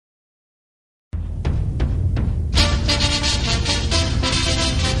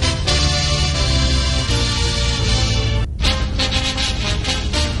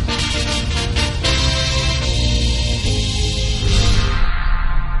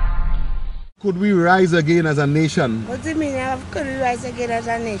Could we rise again as a nation? What do you mean, could we rise again as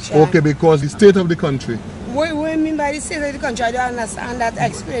a nation? Okay, because the state of the country. What do you mean by the state of the country? I don't understand that.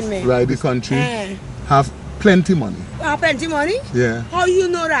 Explain me. Right, the country have plenty money. Plenty money? Yeah. How you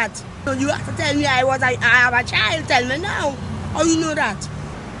know that? You have to tell me I have a child. Tell me now. How you know that?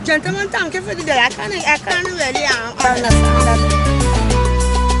 Gentlemen, thank you for the day. I can't really understand that.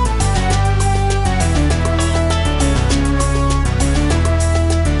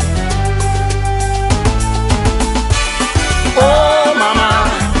 Oh mama,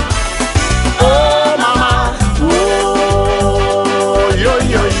 oh yo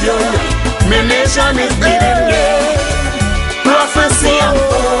yo yo, my nation is bleeding, yeah. Prophecy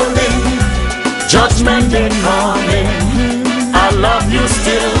unfolding, judgment day coming. I love you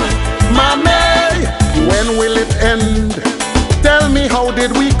still, mommy. When will it end? Tell me, how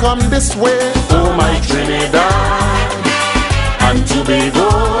did we come this way? Oh my Trinidad and Tobago.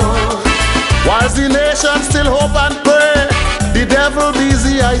 Whilst the nation still hope and pray, the devil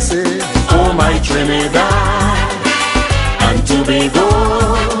busy, I say. Oh my Trinidad and Tobago.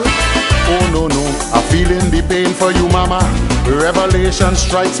 Oh no, no, I'm feeling the pain for you, mama. Revelation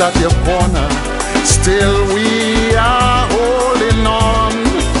strikes at your corner. Still we are holding on.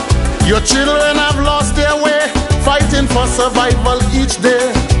 Your children have lost their way, fighting for survival each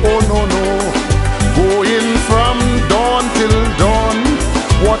day. Oh no, no, going from dawn till dawn.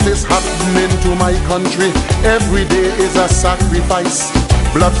 What is happening to my country? Every day is a sacrifice.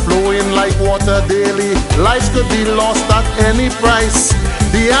 Blood flowing like water daily. Lives could be lost at any price.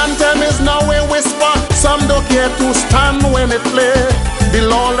 The anthem is now a whisper. Some don't care to stand when it play. The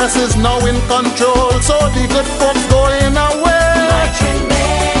lawless is now in control, so the good folks going away.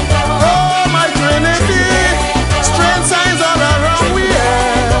 Oh, my Trinity. Strange signs all around we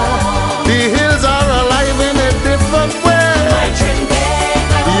are. The hills are alive in a different way.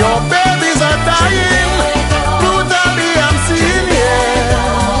 Your babies are dying, brutally I'm seeing here.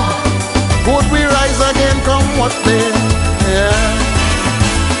 Could we rise again, come what may? Yeah.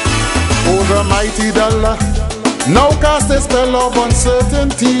 Oh, the mighty dollar, now cast a spell of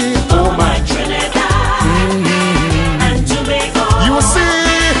uncertainty. Oh, my Trinidad and Tobago. You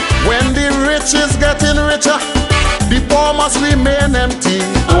see, when the rich is getting richer, the poor must remain empty.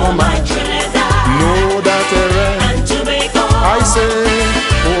 Oh, my Trinidad know that and Tobago. I say,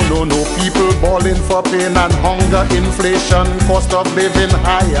 oh no, no, people bawling for pain and hunger, inflation, cost of living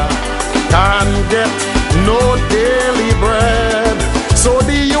higher. Can't get no daily bread. So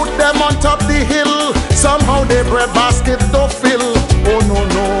the youth them on top the hill, somehow their bread basket don't fill. Oh no,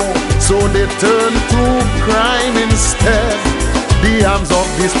 no, so they turn to crime instead. The arms of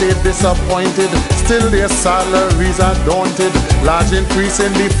the state disappointed, still their salaries are daunted. Large increase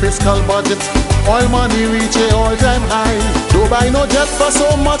in the fiscal budget, oil money reach a all-time high. Don't buy no jet for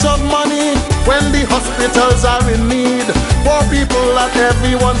so much of money when the hospitals are in need. Poor people at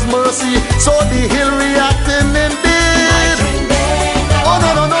everyone's mercy, so the hill reacting indeed. Oh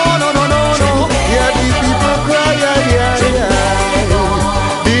no, no, no, no, no, no, no. Yeah, the people cry, yeah, yeah, yeah.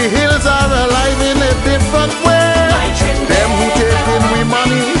 The hills are alive in a different way. Them who take in we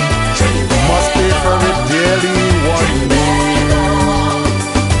money must pay for it dearly one day.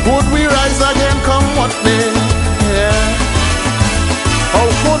 Could we rise again, come what may? Yeah. How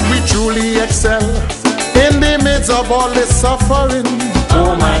could we truly excel in the midst of all this suffering?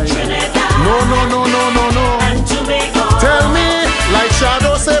 Oh my Trinidad. No, no, no, no, no, no. And Tobago. Tell me, like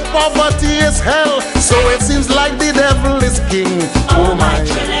Shadow say, poverty is hell, so it seems like the devil is king. Oh my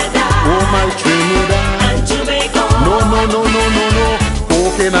Trinidad. Oh my Trinidad. And Tobago. No, no, no, no, no, no.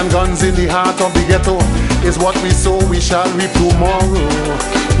 Cocaine and guns in the heart of the ghetto is what we sow, we shall reap tomorrow.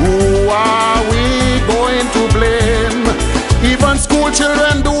 Who are we going to blame? Even school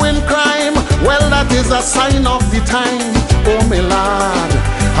children doing crime, well that is a sign of the time. Oh my lord,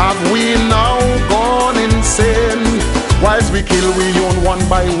 have we now gone insane? Whilst we kill we own one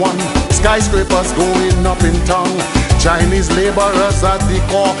by one, skyscrapers going up in town, Chinese laborers at the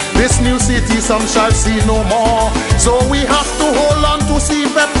core. This new city some shall see no more. So we have to hold on to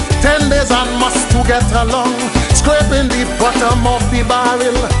CPEP 10 days and must to get along, scraping the bottom of the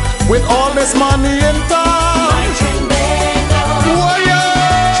barrel with all this money in town. Oh yeah,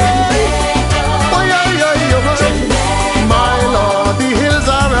 oh yeah, yeah, yeah. My Lord, the hills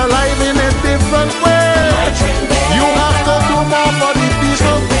are alive in a different way. You have to do more for the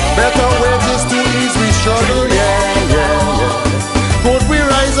people, better wages to ease we struggle. Yeah, yeah, yeah. Could we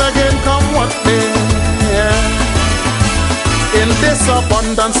rise again, come what may? Yeah. In this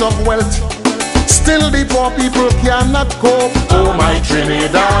abundance of wealth, still the poor people cannot cope. Oh my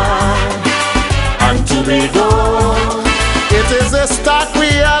Trinidad and Tobago. It is a stark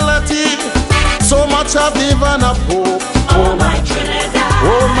reality have given up hope. Oh my Trinidad,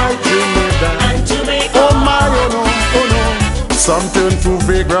 Oh my Trinidad. and Tobago. Oh my, oh no, oh no. Some turn to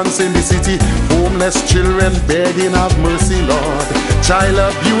vagrants in the city, homeless children begging have mercy, Lord. Child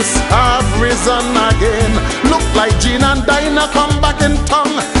abuse have risen again. Look like Jean and Dinah come back in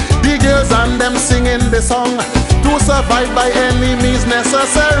tongue. The girls and them singing the song. To survive by any means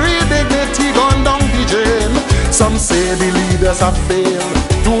necessary, dignity gone down the drain. Some say the leaders have failed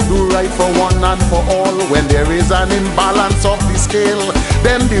to do right for one and for all. When there is an imbalance of the scale,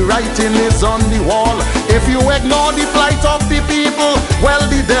 then the writing is on the wall. If you ignore the plight of the people, well,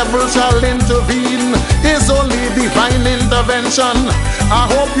 the devil shall intervene. It's only divine intervention. I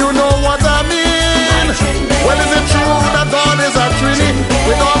hope you know what I mean. Well, is it true that God is a Trinity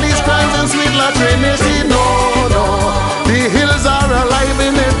with all these crimes in sweet La Trinity? No, no. The hills are alive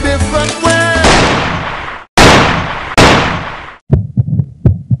in a different way.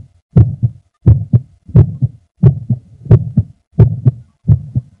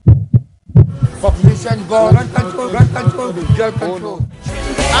 Population gone, gun control, drug control.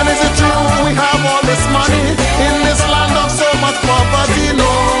 And is it true we have all this money in this land of so much poverty? No,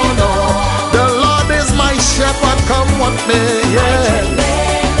 no. The Lord is my shepherd, come what may, yeah.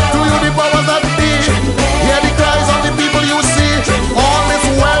 To you the powers that be, hear the cries of the people you see. All this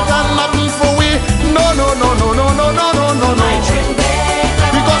wealth and nothing for we. No, no, no, no, no, no, no, no, no, no.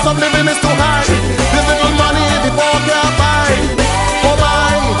 Because of living is too high. This little money the poor can't buy. Oh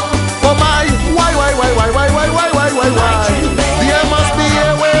my, oh my. Why? There must be a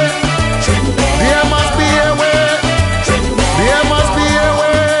way. There must be a way. There must be a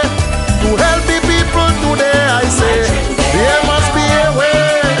way to help the people today. I say there must be a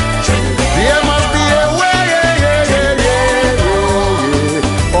way. There must be a way. Yeah.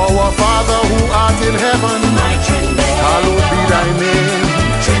 Our Father who art in heaven, hallowed be thy name.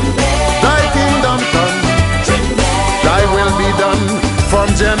 Thy kingdom come. Thy will be done. From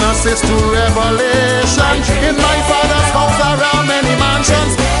Genesis to Revelation, in my Father's house are around many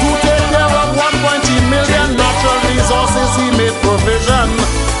mansions. To take care of 1.3 million natural resources, He made provision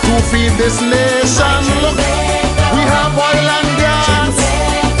to feed this nation. Look, we have oil and gas,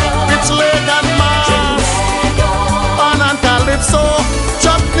 Pitch Lake and Mars, on and Calypso,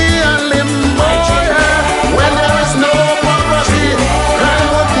 Chutney and Limbo. Yeah. When there is no poverty, crime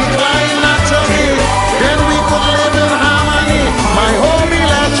would decline naturally. Then we could live in harmony. My holy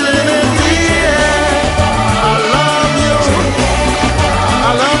La Trinity, yeah. I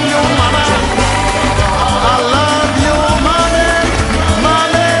love you, mama. I love you, mommy,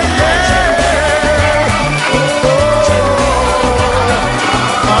 yeah.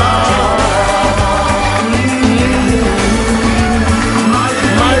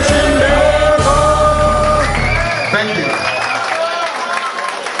 My Trinidad. Thank you.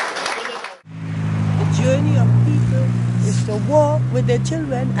 The journey of people is to walk with their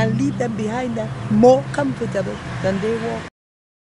children and leave them behind them more comfortable than they walk.